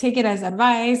know, take it as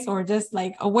advice or just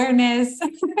like awareness.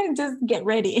 Just get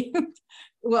ready.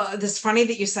 Well, it's funny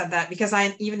that you said that, because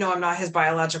even though I'm not his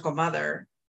biological mother,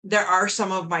 there are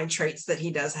some of my traits that he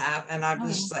does have. And I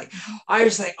was like,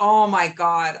 oh my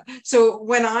God. So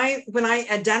when I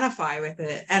identify with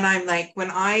it, and I'm like,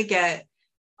 when I get,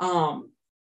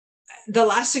 the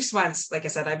last 6 months, like I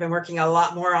said, I've been working a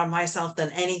lot more on myself than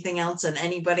anything else and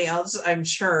anybody else, I'm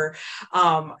sure.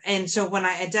 And so when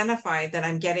I identify that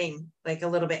I'm getting like a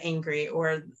little bit angry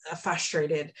or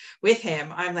frustrated with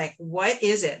him, I'm like, what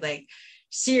is it? Like,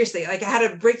 seriously, like I had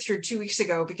a breakthrough 2 weeks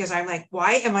ago, because I'm like,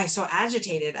 why am I so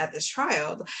agitated at this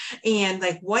child? And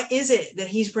like, what is it that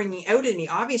he's bringing out in me?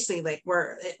 Obviously, like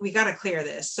we got to clear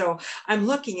this. So I'm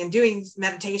looking and doing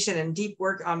meditation and deep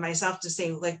work on myself to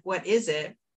say, like, what is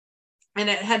it? And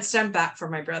it had stemmed back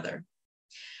from my brother.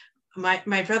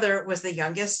 My brother was the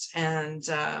youngest, and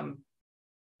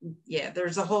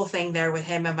there's a whole thing there with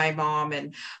him and my mom,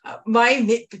 and my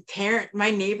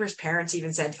neighbor's parents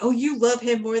even said, oh, you love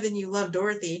him more than you love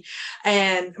Dorothy.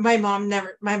 And my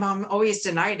mom always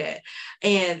denied it.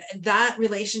 And that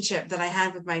relationship that I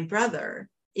had with my brother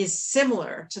is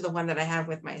similar to the one that I have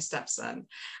with my stepson,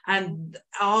 and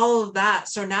all of that.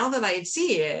 So now that I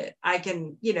see it, I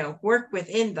can, work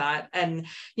within that. And,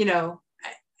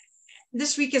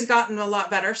 this week has gotten a lot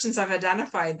better since I've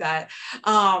identified that.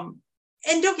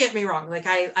 And don't get me wrong, like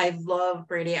I love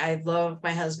Brady. I love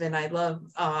my husband. I love,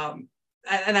 and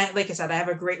I, like I said, I have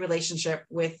a great relationship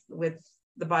with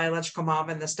the biological mom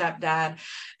and the stepdad.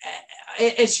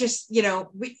 It's just,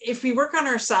 if we work on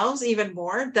ourselves even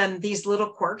more, then these little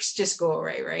quirks just go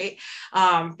away, right?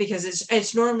 Because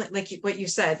it's normally like what you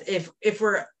said, if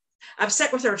we're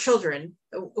upset with our children,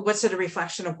 what's it a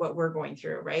reflection of what we're going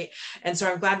through, right? And so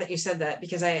I'm glad that you said that,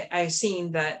 because I've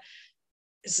seen that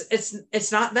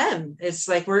it's not them. It's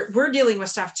like we're dealing with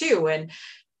stuff too. And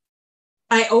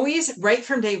I always, right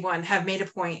from day one, have made a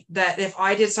point that if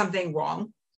I did something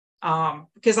wrong,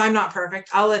 because I'm not perfect,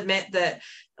 I'll admit that,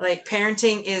 like,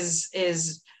 parenting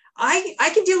is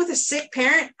I can deal with a sick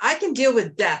parent. I can deal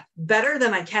with death better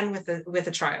than I can with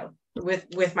a child,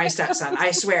 with my stepson.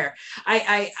 I swear,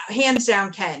 I hands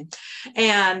down can.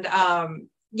 And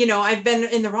I've been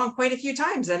in the wrong quite a few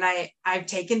times, and I've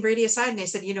taken Brady aside and I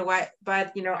said, you know what,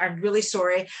 bud, I'm really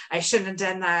sorry. I shouldn't have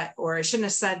done that, or I shouldn't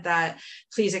have said that.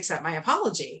 Please accept my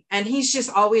apology. And he's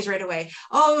just always right away,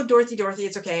 oh, Dorothy,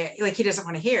 it's okay. Like, he doesn't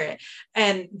want to hear it,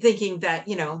 and thinking that,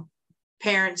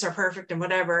 parents are perfect and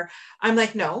whatever. I'm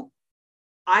like, no,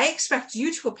 I expect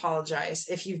you to apologize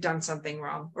if you've done something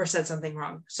wrong or said something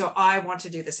wrong. So I want to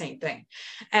do the same thing.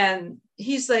 And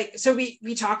he's like, so we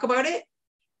talk about it,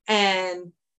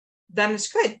 and then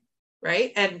it's good.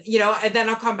 Right. And, and then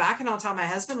I'll come back and I'll tell my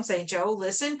husband, I'll say, Joe,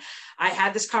 listen, I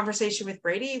had this conversation with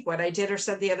Brady. What I did or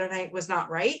said the other night was not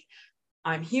right.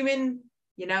 I'm human.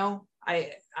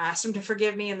 I asked him to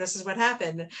forgive me, and this is what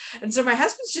happened. And so my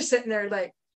husband's just sitting there,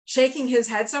 like, shaking his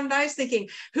head sometimes, thinking,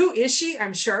 who is she?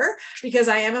 I'm sure, because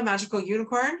I am a magical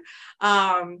unicorn.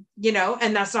 And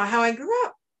that's not how I grew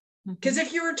up. Because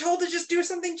if you were told to just do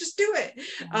something, just do it.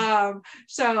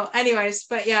 So anyways,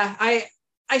 but yeah,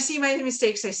 I see my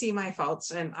mistakes, I see my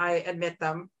faults, and I admit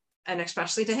them, and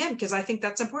especially to him, because I think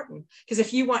that's important. Because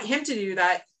if you want him to do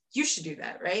that, you should do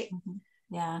that, right?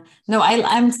 Yeah. No,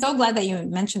 I'm so glad that you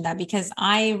mentioned that, because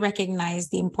I recognize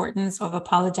the importance of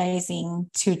apologizing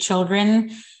to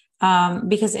children,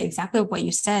 because exactly what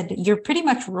you said, you're pretty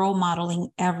much role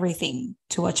modeling everything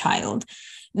to a child.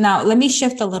 Now, let me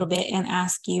shift a little bit and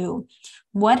ask you,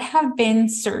 what have been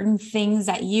certain things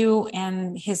that you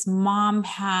and his mom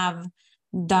have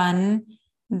done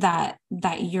that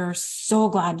you're so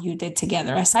glad you did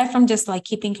together, aside from just like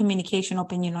keeping communication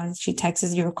open? She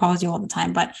texts you or calls you all the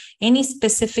time, but any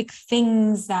specific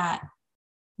things that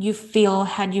you feel,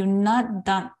 had you not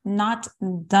done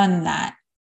that,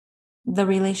 the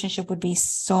relationship would be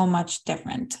so much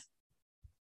different?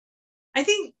 I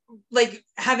think like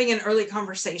having an early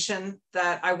conversation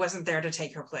that I wasn't there to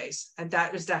take her place. And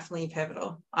that was definitely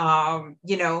pivotal.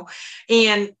 You know,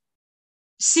 and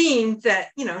seeing that,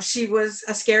 you know, she was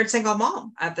a scared single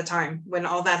mom at the time when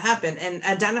all that happened, and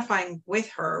identifying with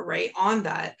her right on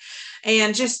that.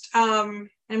 And just I'm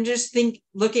just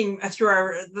looking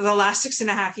through the last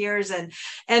 6.5 years,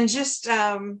 and just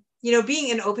you know, being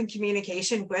in open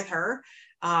communication with her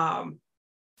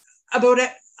about it,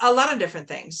 a lot of different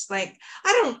things. Like,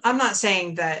 I'm not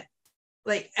saying that,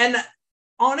 like, and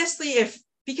honestly,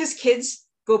 because kids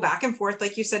go back and forth,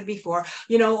 like you said before,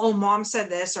 you know, oh, mom said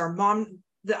this, or mom,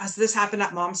 this happened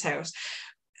at mom's house.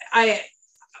 I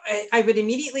would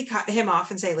immediately cut him off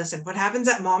and say, listen, what happens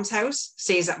at mom's house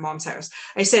stays at mom's house.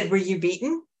 I said, were you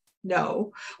beaten?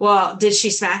 No. Well, did she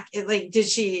smack it? Like, did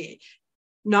she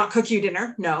not cook you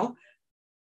dinner? No.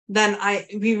 Then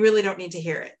we really don't need to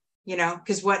hear it, you know,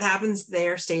 because what happens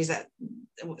there stays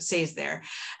there.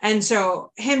 And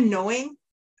so him knowing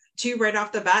too right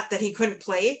off the bat that he couldn't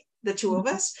play the two of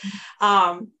us.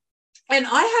 And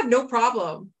I have no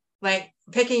problem like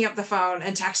picking up the phone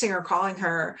and texting or calling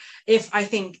her if I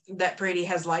think that Brady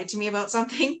has lied to me about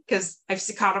something, because I've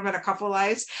caught him in a couple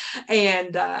lies.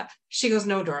 And she goes,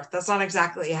 no, Dorth, that's not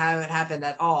exactly how it happened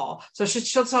at all. So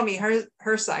she'll tell me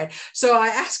her side. So I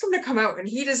asked him to come out, and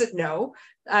he doesn't know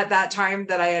at that time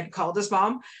that I had called his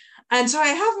mom. And so I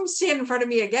have him stand in front of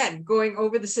me again, going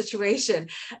over the situation.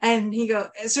 And he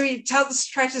tries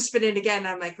to spin it again. And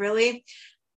I'm like, really?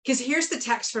 Because here's the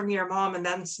text from your mom, and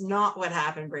that's not what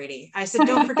happened, Brady. I said,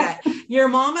 don't forget, your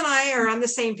mom and I are on the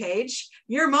same page.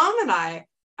 Your mom and I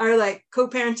are like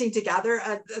co-parenting together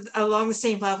along the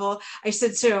same level. I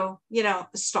said, so, you know,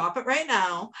 stop it right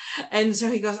now. And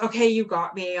so he goes, okay, you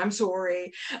got me. I'm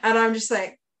sorry. And I'm just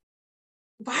like,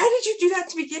 why did you do that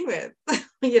to begin with?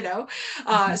 You know?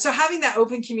 So having that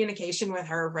open communication with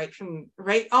her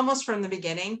almost from the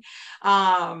beginning,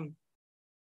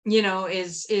 you know,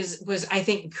 was I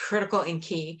think critical and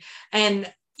key.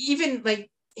 And even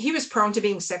like, he was prone to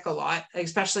being sick a lot,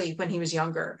 especially when he was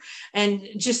younger, and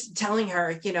just telling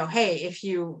her, you know, hey, if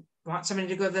you want somebody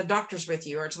to go to the doctors with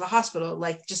you or to the hospital,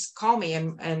 like, just call me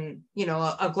and you know,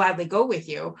 I'll gladly go with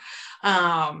you.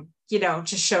 You know,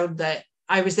 just showed that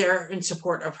I was there in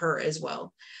support of her as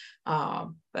well.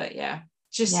 But yeah,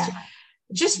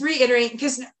 just reiterating,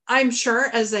 because I'm sure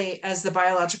as the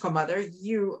biological mother,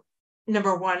 you,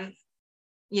 number one,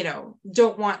 you know,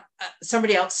 don't want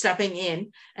somebody else stepping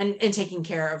in and taking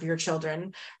care of your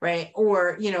children, right?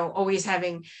 Or, you know, always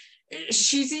having,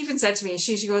 she's even said to me,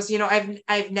 she goes, you know,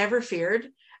 I've never feared.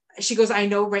 She goes, I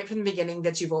know right from the beginning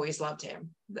that you've always loved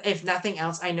him. If nothing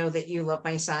else, I know that you love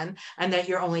my son and that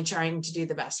you're only trying to do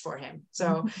the best for him.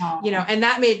 So, you know, and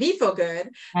that made me feel good,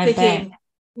 thinking,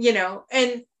 you know,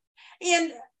 and,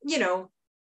 you know,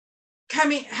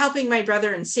 helping my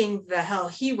brother and seeing the hell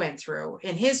he went through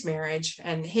in his marriage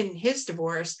and in his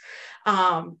divorce.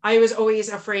 I was always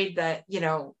afraid that, you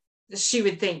know, she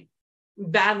would think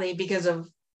badly because of,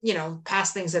 you know,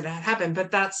 past things that had happened,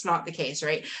 but that's not the case.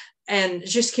 Right. And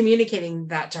just communicating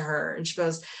that to her. And she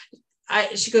goes,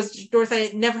 Dorothy,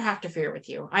 I never have to fear with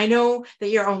you. I know that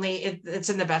it's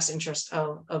in the best interest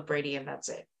of Brady, and that's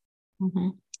it. Mm-hmm.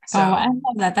 So I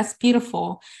love that. That's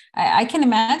beautiful. I can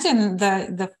imagine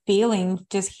the feeling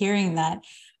just hearing that.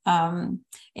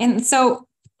 And so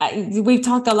we've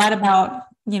talked a lot about,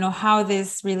 you know, how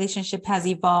this relationship has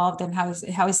evolved and how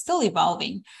it's still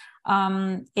evolving.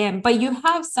 But you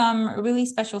have some really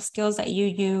special skills that you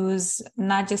use,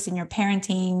 not just in your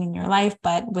parenting, in your life,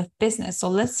 but with business. So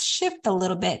let's shift a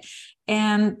little bit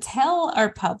and tell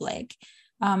our public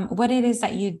what it is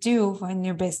that you do in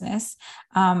your business,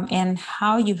 and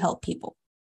how you help people.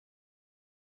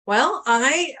 Well,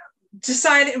 I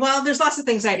decided, there's lots of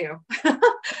things I do.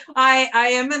 I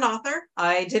am an author.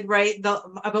 I did write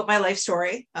about my life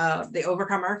story, The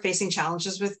Overcomer, Facing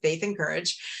Challenges with Faith and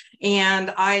Courage.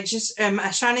 And I just am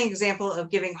a shining example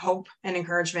of giving hope and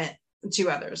encouragement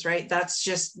to others, right?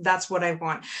 That's what I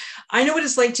want. I know what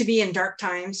it's like to be in dark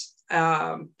times.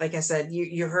 Like I said,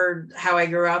 you heard how I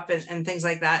grew up and things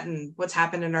like that, and what's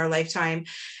happened in our lifetime.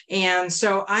 And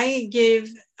so I give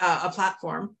a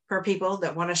platform for people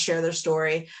that want to share their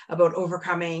story about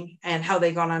overcoming and how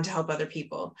they've gone on to help other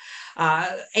people.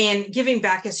 And giving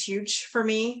back is huge for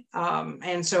me.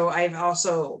 And so I've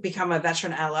also become a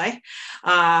veteran ally.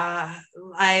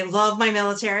 I love my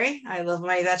military. I love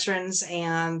my veterans,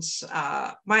 and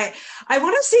I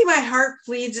want to see my heart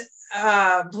bleeds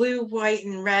blue, white,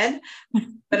 and red,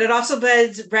 but it also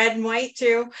bleeds red and white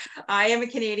too. I am a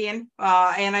Canadian,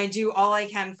 and I do all I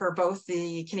can for both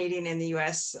the Canadian and the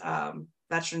US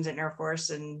veterans in Air Force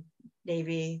and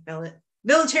Navy,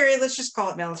 military, let's just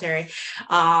call it military.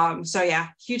 So yeah,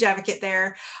 huge advocate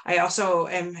there. I also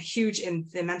am huge in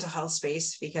the mental health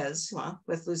space because, well,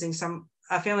 with losing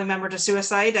a family member to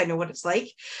suicide, I know what it's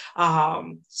like.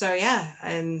 So yeah,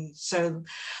 and so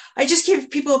I just give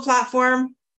people a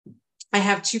platform. I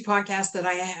have 2 podcasts that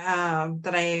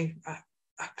I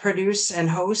produce and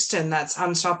host, and that's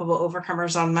Unstoppable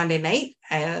Overcomers on Monday night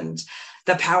and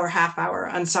the Power Half Hour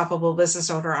Unstoppable Business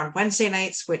Owner on Wednesday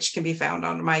nights, which can be found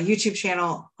on my YouTube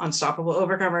channel, Unstoppable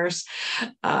Overcomers.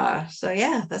 So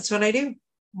yeah, that's what I do.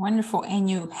 Wonderful. And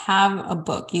you have a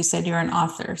book. You said you're an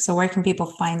author. So where can people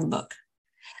find the book?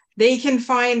 They can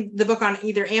find the book on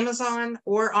either Amazon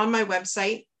or on my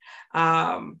website.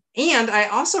 And I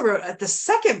also wrote the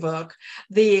second book,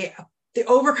 the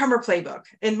Overcomer Playbook.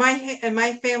 In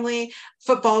my family,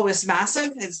 football was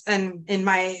massive.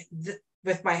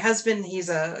 With my husband, he's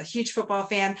a huge football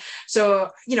fan.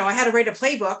 So, I had to write a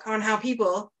playbook on how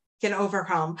people can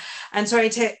overcome. And so I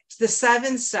take the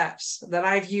 7 steps that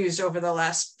I've used over the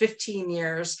last 15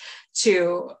 years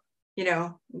to,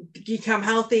 become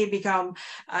healthy, become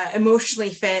emotionally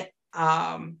fit,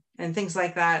 and things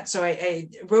like that. So I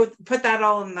put that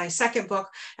all in my second book,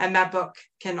 and that book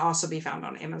can also be found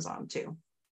on Amazon too.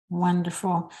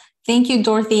 Wonderful. Thank you,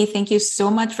 Dorothy. Thank you so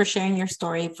much for sharing your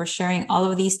story, for sharing all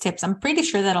of these tips. I'm pretty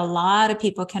sure that a lot of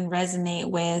people can resonate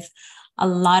with a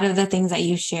lot of the things that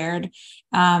you shared.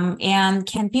 And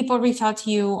can people reach out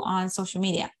to you on social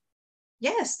media?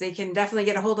 Yes, they can definitely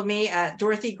get a hold of me at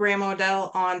Dorothy Graham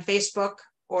Odell on Facebook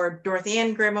or Dorothy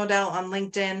Ann Graham Odell on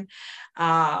LinkedIn.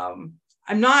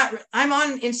 I'm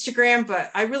on Instagram,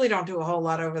 but I really don't do a whole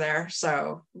lot over there.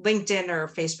 So LinkedIn or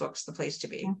Facebook's the place to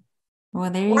be. Well,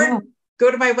 there you go.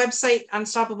 Go to my website,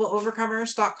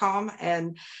 unstoppableovercomers.com,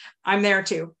 and I'm there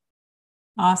too.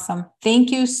 Awesome.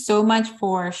 Thank you so much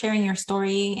for sharing your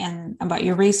story and about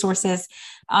your resources.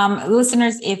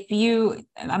 Listeners,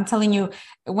 I'm telling you,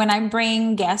 when I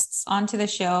bring guests onto the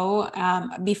show,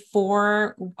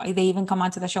 before they even come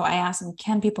onto the show, I ask them,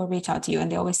 can people reach out to you? And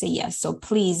they always say yes. So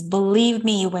please believe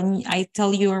me when I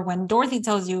tell you, or when Dorothy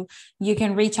tells you, you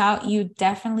can reach out, you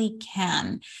definitely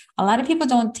can. A lot of people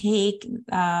don't take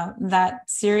that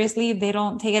seriously. They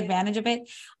don't take advantage of it.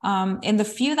 And the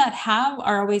few that have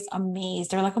are always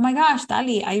amazed. They're like, oh my gosh,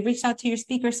 Dali, I reached out to your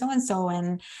speaker so-and-so,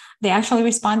 and they actually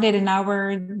responded, and now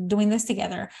we're doing this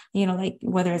together, like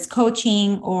whether it's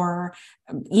coaching or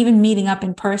even meeting up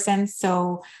in person.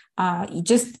 So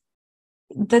just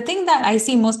the thing that I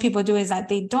see most people do is that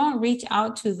they don't reach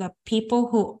out to the people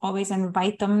who always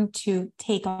invite them to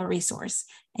take a resource.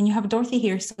 And you have Dorothy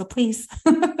here, so please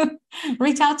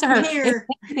reach out to her.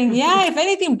 If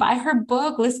anything, buy her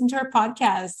book, listen to her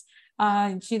podcast.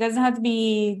 She doesn't have to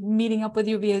be meeting up with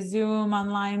you via Zoom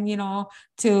online,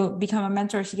 to become a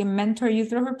mentor. She can mentor you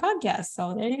through her podcast.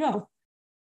 So there you go.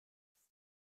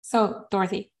 So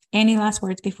Dorothy, any last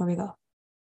words before we go?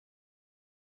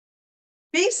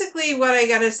 Basically, what I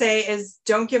got to say is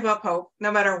don't give up hope,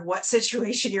 no matter what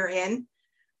situation you're in.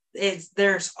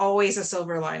 There's always a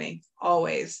silver lining,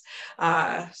 always.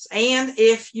 And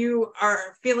if you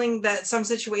are feeling that some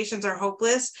situations are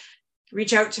hopeless,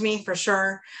 reach out to me for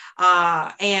sure.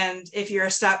 And if you're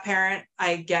a step parent,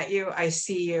 I get you. I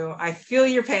see you. I feel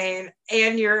your pain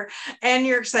and your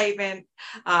excitement.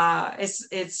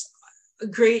 It's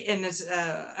great, and it's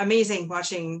amazing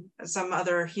watching some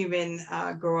other human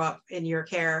grow up in your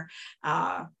care.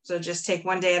 So just take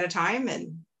one day at a time,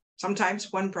 and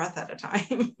sometimes one breath at a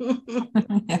time.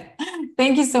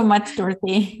 Thank you so much,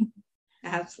 Dorothy.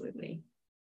 Absolutely.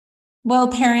 Well,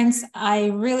 parents, I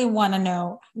really want to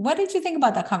know, what did you think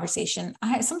about that conversation?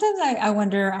 Sometimes I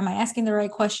wonder, am I asking the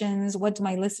right questions? What do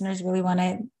my listeners really want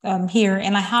to hear?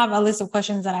 And I have a list of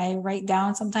questions that I write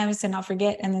down sometimes to not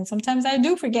forget. And then sometimes I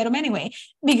do forget them anyway,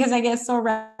 because I get so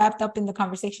wrapped up in the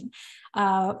conversation.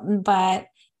 But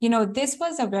this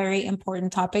was a very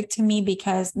important topic to me,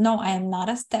 because no, I am not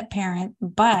a step parent,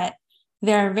 but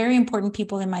there are very important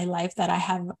people in my life that I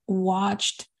have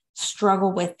watched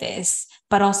struggle with this,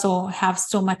 but also have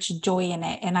so much joy in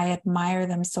it. And I admire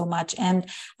them so much. And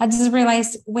I just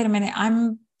realized, wait a minute,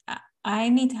 I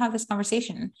need to have this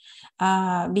conversation,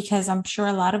 because I'm sure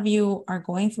a lot of you are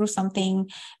going through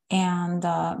something, and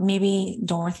maybe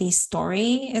Dorothy's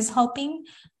story is helping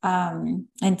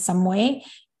in some way.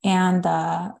 And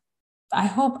I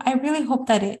really hope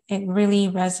that it really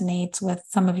resonates with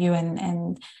some of you,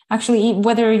 and actually,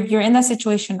 whether you're in that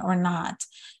situation or not,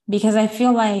 because I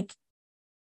feel like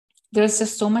there's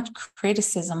just so much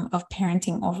criticism of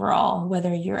parenting overall,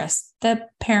 whether you're a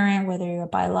step parent, whether you're a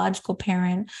biological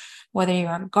parent, whether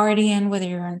you're a guardian, whether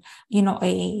you're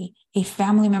a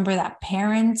family member that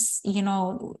parents,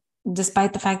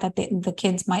 despite the fact that the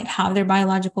kids might have their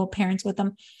biological parents with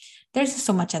them. There's just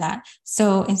so much of that.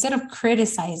 So instead of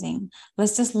criticizing,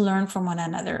 let's just learn from one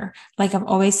another. Like I've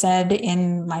always said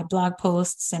in my blog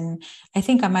posts, and I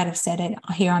think I might have said it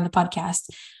here on the podcast,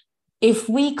 if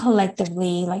we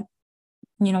collectively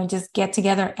just get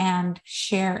together and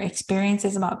share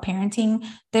experiences about parenting,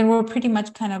 then we're pretty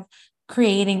much kind of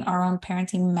creating our own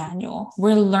parenting manual.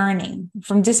 We're learning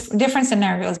from different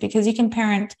scenarios, because you can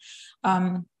parent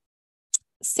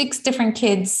 6 different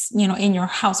kids, in your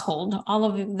household. All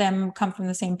of them come from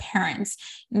the same parents.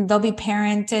 They'll be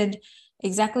parented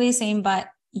exactly the same, but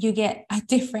you get a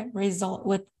different result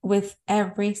with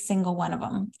every single one of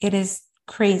them. It is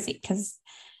crazy, because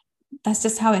that's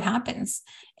just how it happens.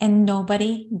 And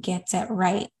nobody gets it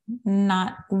right.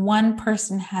 Not one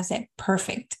person has it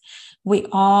perfect. We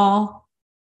all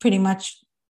pretty much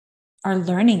are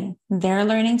learning. They're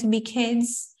learning to be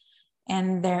kids,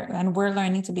 and we're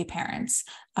learning to be parents.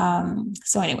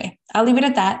 So anyway, I'll leave it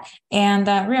at that. And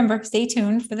remember, stay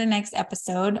tuned for the next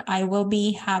episode. I will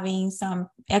be having some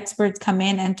experts come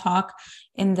in and talk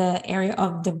in the area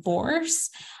of divorce.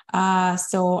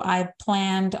 So I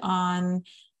planned on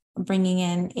bringing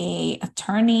in a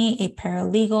attorney, a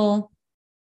paralegal,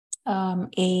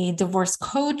 a divorce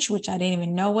coach, which I didn't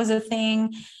even know was a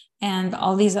thing, and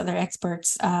all these other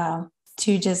experts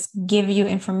to just give you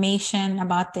information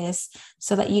about this,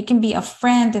 so that you can be a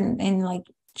friend and like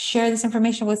share this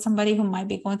information with somebody who might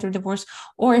be going through divorce.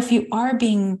 Or if you are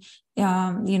being,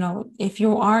 if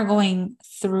you are going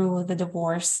through the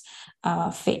divorce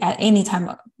at any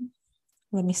time,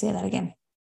 let me say that again.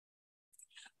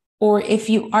 Or if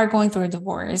you are going through a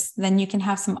divorce, then you can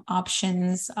have some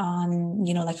options on,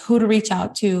 like who to reach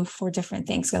out to for different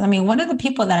things. Because one of the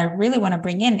people that I really want to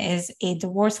bring in is a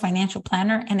divorce financial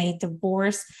planner and a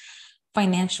divorce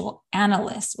financial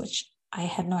analyst, which I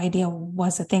had no idea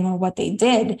was a thing or what they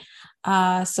did.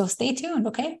 So stay tuned.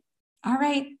 Okay. All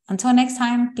right. Until next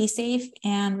time, be safe.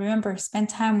 And remember, spend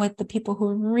time with the people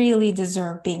who really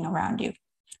deserve being around you.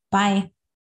 Bye.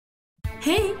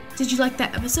 Hey, did you like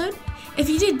that episode? If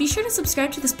you did, be sure to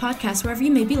subscribe to this podcast wherever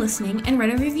you may be listening and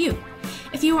write a review.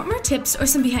 If you want more tips or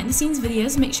some behind-the-scenes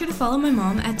videos, make sure to follow my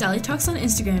mom at Dally Talks on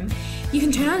Instagram. You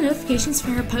can turn on notifications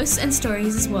for her posts and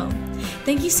stories as well.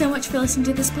 Thank you so much for listening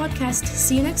to this podcast.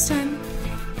 See you next time.